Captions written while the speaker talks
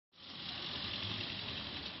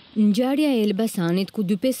Ngjarja e Elbasanit, ku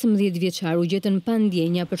dy 15 vjeçarë u gjetën pa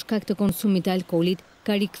ndjenja për shkak të konsumit të alkoolit,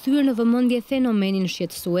 ka rikthyer në vëmendje fenomenin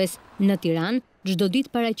shqetësues. Në Tiranë, çdo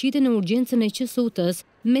ditë paraqiten në Urgjencën e QSUT-s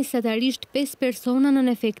mesatarisht 5 persona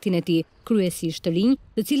në efektin e tij, kryesisht rinj,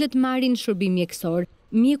 të cilët marrin shërbim mjekësor.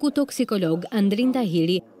 Mjeku toksikolog Andrin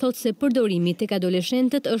Tahiri thotë se përdorimi tek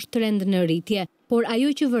adoleshentët është trend në rritje, por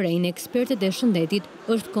ajo që vërejnë ekspertët e shëndetit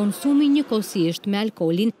është konsumi njëkohësisht me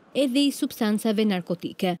alkoolin edhe i substancave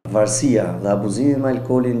narkotike. Varësia dhe abuzimi me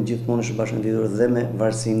alkoolin gjithmonë është bashkëndidhur dhe me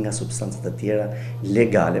varësinë nga substancat e tjera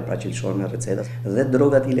legale, pra që lëshohen me recetat, dhe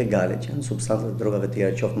drogat ilegale, që janë substancat e drogave të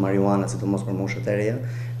tjera, qoftë marijuana, sidomos për moshët e reja,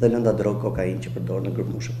 dhe lënda drogë kokainë që përdoren në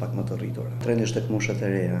grup moshë pak më të rritura. Trendi është tek moshët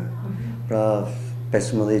e reja. Pra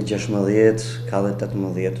 15, 16, ka dhe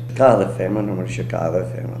 18, ka dhe femra, normalisht që ka dhe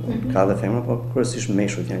femra. Ka dhe femra, po kryesisht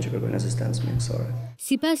meshkujt janë që kërkojnë asistencë mjekësore.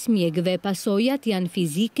 Sipas mjekëve, pasojat janë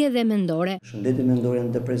fizike dhe mendore. Shëndeti mendor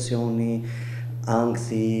janë depresioni,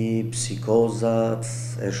 ankthi, psikozat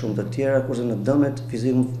e shumë të tjera, kurse në dëmet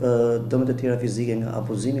e tjera fizike nga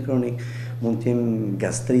abuzimi kronik mund të jem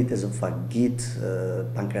gastrit, ezofagit,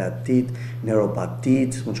 pankreatit,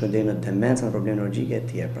 neuropatit, mund të shkojnë deri në demencë, në probleme neurologjike e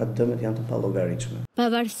tjera. Pra dëmet janë të pallogaritshme.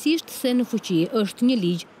 Pavarësisht se në fuqi është një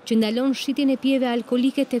ligj që ndalon shitjen e pijeve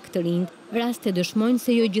alkoolike tek të rinjt, raste dëshmojnë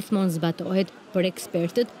se jo gjithmonë zbatohet. Për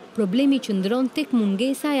ekspertët, problemi qëndron tek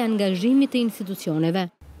mungesa e angazhimit të institucioneve.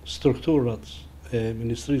 Strukturat e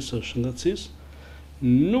Ministrisë së Shëndetësisë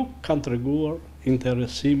nuk kanë treguar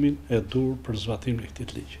interesimin e dur për zbatimin e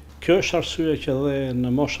këtij ligji. Kjo është arsye që edhe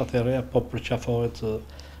në moshat e reja po përqafohet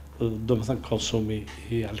konsumi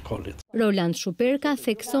i alkoolit. Roland Shuperka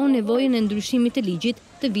thekson nevojën e ndryshimit të ligjit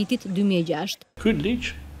të vitit 2006. Ky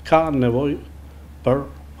ligj ka nevojë për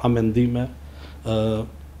amendime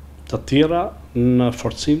të tjera në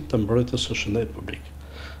forcim të mbrojtjes së shëndetit publik.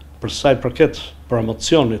 Për sa i përket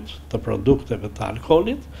promocionit të produkteve të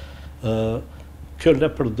alkoolit, kjo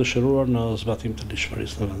lë për dëshiruar në zbatim të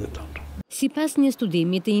ligjshmërisë në vendin tonë. Sipas një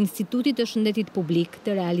studimi të Institutit të Shëndetit Publik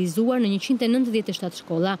të realizuar në 197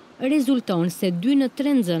 shkolla, rezulton se 2 në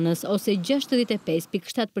 3 nxënës ose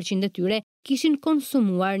 65.7% e tyre kishin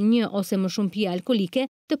konsumuar një ose më shumë pije alkoolike,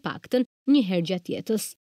 të paktën një herë gjatë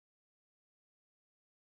jetës.